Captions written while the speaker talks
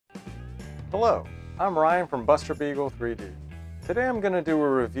Hello, I'm Ryan from Buster Beagle 3D. Today I'm going to do a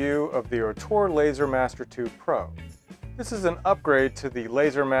review of the Ortur Laser Master 2 Pro. This is an upgrade to the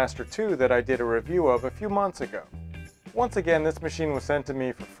Laser Master 2 that I did a review of a few months ago. Once again, this machine was sent to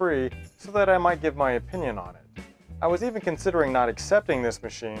me for free so that I might give my opinion on it. I was even considering not accepting this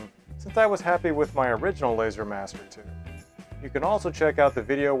machine since I was happy with my original Laser Master 2. You can also check out the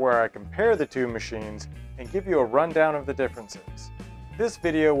video where I compare the two machines and give you a rundown of the differences. This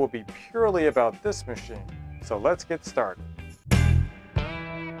video will be purely about this machine, so let's get started.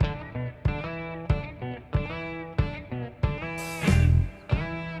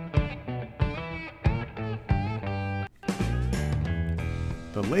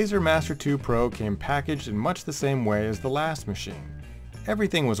 The Laser Master 2 Pro came packaged in much the same way as the last machine.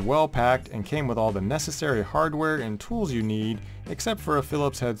 Everything was well packed and came with all the necessary hardware and tools you need except for a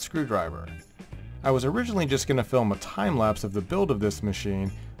Phillips head screwdriver. I was originally just going to film a time-lapse of the build of this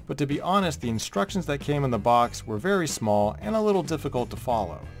machine, but to be honest, the instructions that came in the box were very small and a little difficult to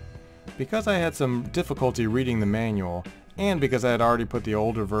follow. Because I had some difficulty reading the manual, and because I had already put the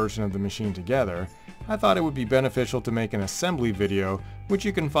older version of the machine together, I thought it would be beneficial to make an assembly video, which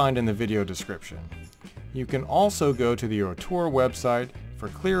you can find in the video description. You can also go to the Ortur website for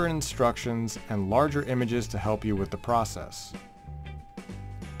clearer instructions and larger images to help you with the process.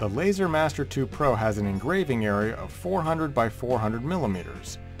 The Laser Master 2 Pro has an engraving area of 400 by 400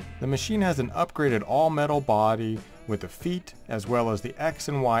 millimeters. The machine has an upgraded all-metal body with the feet as well as the X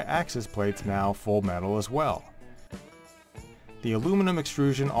and Y axis plates now full metal as well. The aluminum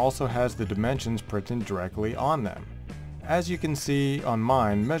extrusion also has the dimensions printed directly on them. As you can see on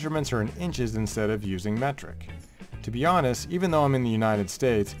mine, measurements are in inches instead of using metric. To be honest, even though I'm in the United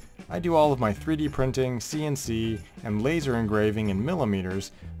States, I do all of my 3D printing, CNC, and laser engraving in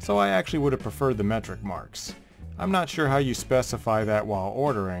millimeters, so I actually would have preferred the metric marks. I'm not sure how you specify that while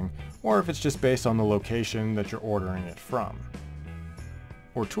ordering, or if it's just based on the location that you're ordering it from.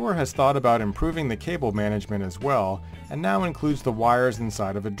 Ortur has thought about improving the cable management as well, and now includes the wires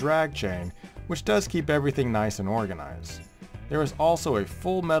inside of a drag chain, which does keep everything nice and organized. There is also a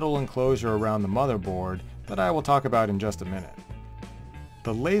full metal enclosure around the motherboard that I will talk about in just a minute.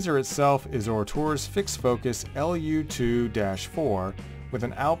 The laser itself is Ortur's fixed focus LU2-4 with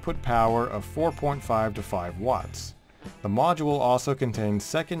an output power of 4.5 to 5 watts. The module also contains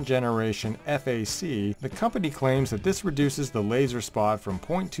second generation FAC. The company claims that this reduces the laser spot from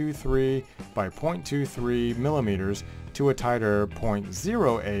 0.23 by 0.23 millimeters to a tighter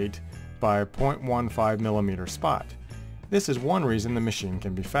 0.08 by 0.15 millimeter spot. This is one reason the machine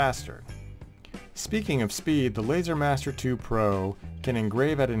can be faster. Speaking of speed, the Laser Master 2 Pro can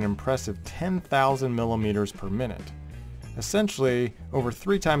engrave at an impressive 10,000 millimeters per minute, essentially over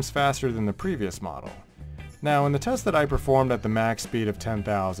 3 times faster than the previous model. Now, in the test that I performed at the max speed of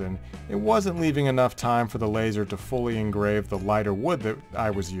 10,000, it wasn't leaving enough time for the laser to fully engrave the lighter wood that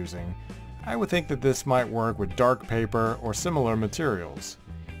I was using. I would think that this might work with dark paper or similar materials.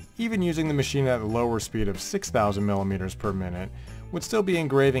 Even using the machine at a lower speed of 6,000 millimeters per minute would still be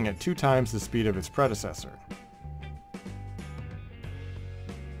engraving at 2 times the speed of its predecessor.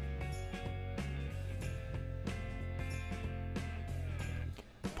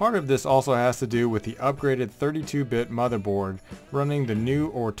 Part of this also has to do with the upgraded 32-bit motherboard running the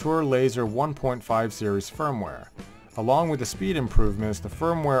new Ortur Laser 1.5 series firmware. Along with the speed improvements, the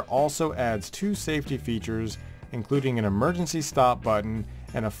firmware also adds 2 safety features, including an emergency stop button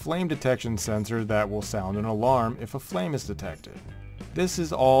and a flame detection sensor that will sound an alarm if a flame is detected. This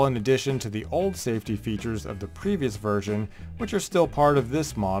is all in addition to the old safety features of the previous version, which are still part of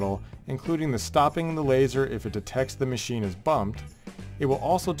this model, including the stopping the laser if it detects the machine is bumped. It will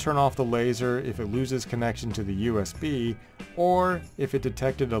also turn off the laser if it loses connection to the USB, or if it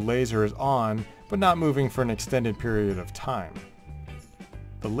detected a laser is on but not moving for an extended period of time.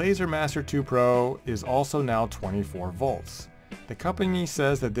 The Laser Master 2 Pro is also now 24 volts. The company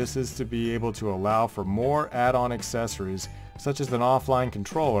says that this is to be able to allow for more add-on accessories such as an offline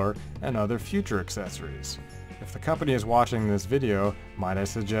controller and other future accessories. If the company is watching this video, might I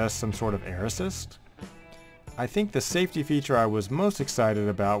suggest some sort of air assist? I think the safety feature I was most excited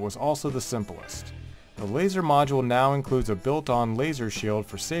about was also the simplest. The laser module now includes a built-on laser shield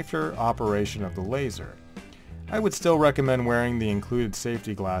for safer operation of the laser. I would still recommend wearing the included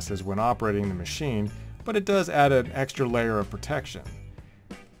safety glasses when operating the machine, but it does add an extra layer of protection.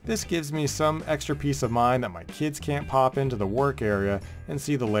 This gives me some extra peace of mind that my kids can't pop into the work area and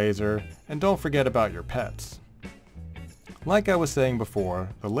see the laser, and don't forget about your pets. Like I was saying before,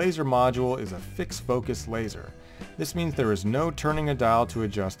 the laser module is a fixed focus laser. This means there is no turning a dial to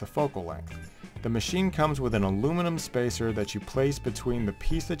adjust the focal length. The machine comes with an aluminum spacer that you place between the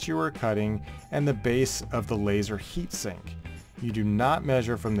piece that you are cutting and the base of the laser heatsink. You do not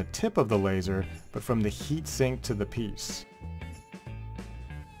measure from the tip of the laser, but from the heatsink to the piece.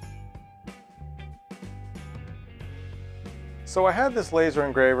 So I had this laser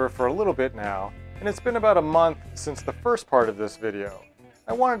engraver for a little bit now, and it's been about a month since the first part of this video.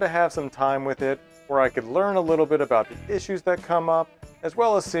 I wanted to have some time with it where I could learn a little bit about the issues that come up, as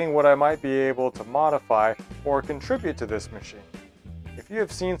well as seeing what I might be able to modify or contribute to this machine. If you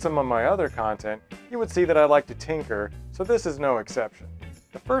have seen some of my other content, you would see that I like to tinker, so this is no exception.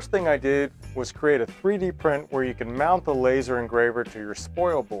 The first thing I did was create a 3D print where you can mount the laser engraver to your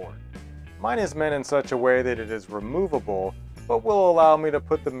spoil board. Mine is meant in such a way that it is removable, but will allow me to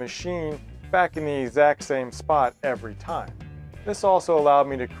put the machine back in the exact same spot every time. This also allowed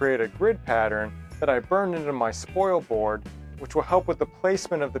me to create a grid pattern that I burned into my spoil board, which will help with the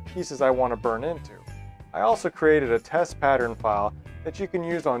placement of the pieces I want to burn into. I also created a test pattern file that you can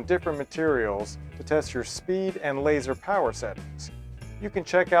use on different materials to test your speed and laser power settings. You can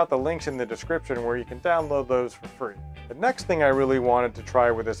check out the links in the description where you can download those for free. The next thing I really wanted to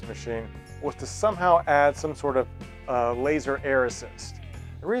try with this machine was to somehow add some sort of laser air assist.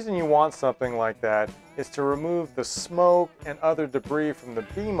 The reason you want something like that is to remove the smoke and other debris from the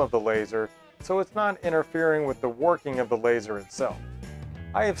beam of the laser so it's not interfering with the working of the laser itself.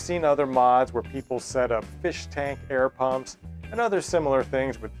 I have seen other mods where people set up fish tank air pumps and other similar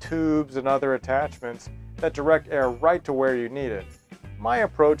things with tubes and other attachments that direct air right to where you need it. My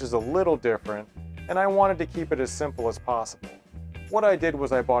approach is a little different, and I wanted to keep it as simple as possible. What I did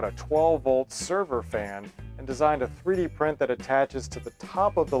was I bought a 12-volt server fan and designed a 3D print that attaches to the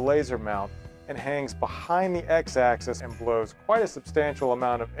top of the laser mount and hangs behind the x-axis and blows quite a substantial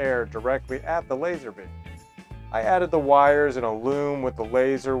amount of air directly at the laser beam. I added the wires in a loom with the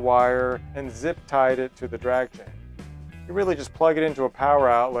laser wire and zip-tied it to the drag chain. You really just plug it into a power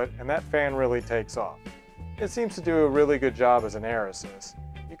outlet and that fan really takes off. It seems to do a really good job as an air assist.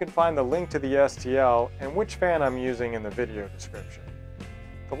 You can find the link to the STL and which fan I'm using in the video description.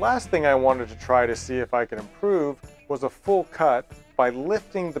 The last thing I wanted to try to see if I could improve was a full cut by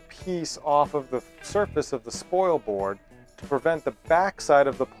lifting the piece off of the surface of the spoil board to prevent the back side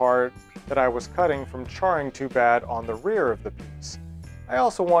of the part that I was cutting from charring too bad on the rear of the piece. I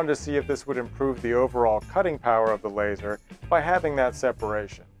also wanted to see if this would improve the overall cutting power of the laser by having that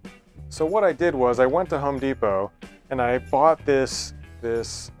separation. So what I did was I went to Home Depot and I bought this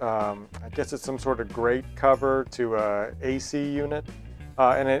I guess it's some sort of grate cover to a AC unit,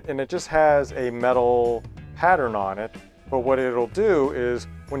 and it just has a metal pattern on it. But what it'll do is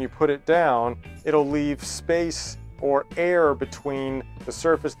when you put it down, it'll leave space or air between the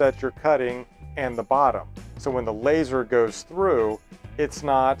surface that you're cutting and the bottom. So when the laser goes through, it's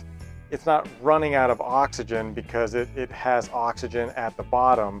not running out of oxygen because it has oxygen at the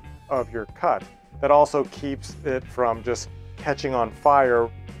bottom of your cut. That also keeps it from just catching on fire,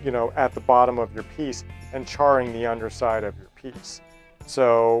 you know, at the bottom of your piece and charring the underside of your piece.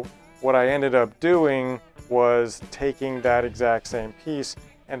 So what I ended up doing was taking that exact same piece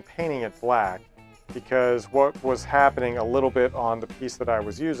and painting it black, because what was happening a little bit on the piece that I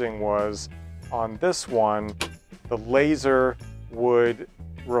was using was on this one, the laser would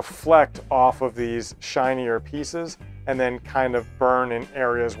reflect off of these shinier pieces and then kind of burn in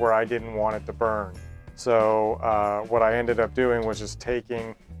areas where I didn't want it to burn. So what I ended up doing was just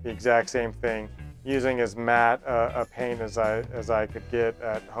taking the exact same thing, using as matte a paint as I could get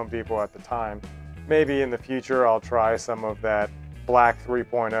at Home Depot at the time. Maybe in the future I'll try some of that black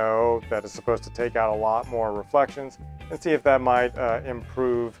 3.0 that is supposed to take out a lot more reflections and see if that might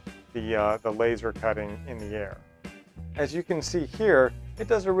improve the laser cutting in the air. As you can see here, it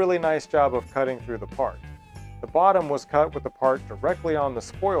does a really nice job of cutting through the part. The bottom was cut with the part directly on the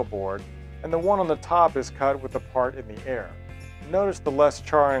spoil board, and the one on the top is cut with the part in the air. Notice the less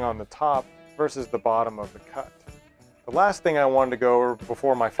charring on the top versus the bottom of the cut. The last thing I wanted to go over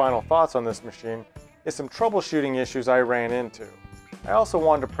before my final thoughts on this machine is some troubleshooting issues I ran into. I also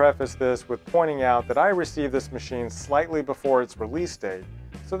wanted to preface this with pointing out that I received this machine slightly before its release date,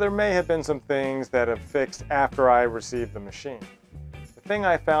 so there may have been some things that have fixed after I received the machine. The thing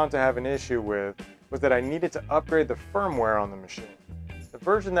I found to have an issue with was that I needed to upgrade the firmware on the machine. The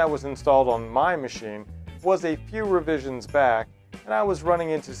version that was installed on my machine was a few revisions back, and I was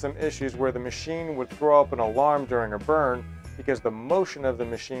running into some issues where the machine would throw up an alarm during a burn because the motion of the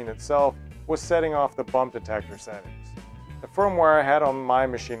machine itself was setting off the bump detector settings. The firmware I had on my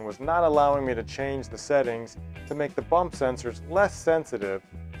machine was not allowing me to change the settings to make the bump sensors less sensitive,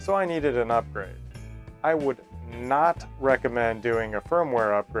 so I needed an upgrade. I would not recommend doing a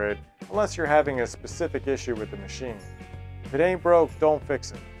firmware upgrade unless you're having a specific issue with the machine. If it ain't broke, don't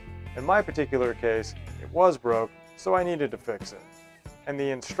fix it. In my particular case, it was broke, so I needed to fix it. And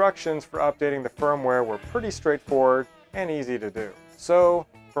the instructions for updating the firmware were pretty straightforward and easy to do. So,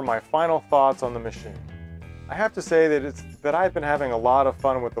 for my final thoughts on the machine, I have to say that I've been having a lot of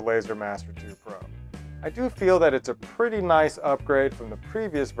fun with the Laser Master 2 Pro. I do feel that it's a pretty nice upgrade from the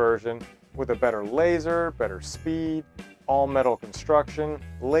previous version with a better laser, better speed, all-metal construction,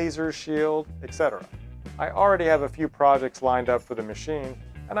 laser shield, etc. I already have a few projects lined up for the machine,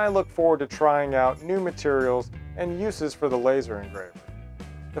 and I look forward to trying out new materials and uses for the laser engraver.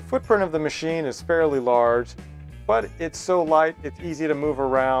 The footprint of the machine is fairly large, but it's so light it's easy to move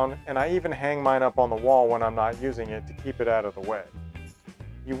around, and I even hang mine up on the wall when I'm not using it to keep it out of the way.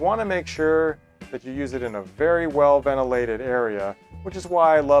 You want to make sure that you use it in a very well ventilated area, which is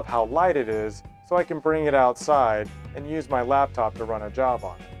why I love how light it is, so I can bring it outside and use my laptop to run a job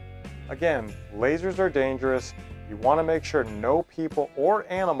on it. Again, lasers are dangerous. You want to make sure no people or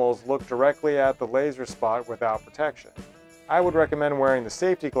animals look directly at the laser spot without protection. I would recommend wearing the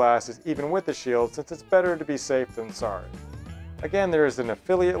safety glasses even with the shield, since it's better to be safe than sorry. Again, there is an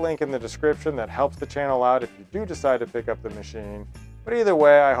affiliate link in the description that helps the channel out if you do decide to pick up the machine, but either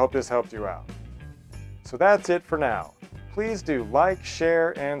way, I hope this helped you out. So that's it for now. Please do like,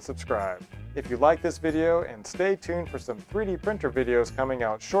 share, and subscribe if you like this video, and stay tuned for some 3D printer videos coming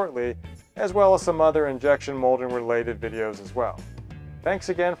out shortly, as well as some other injection molding related videos as well. Thanks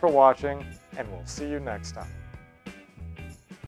again for watching, and we'll see you next time.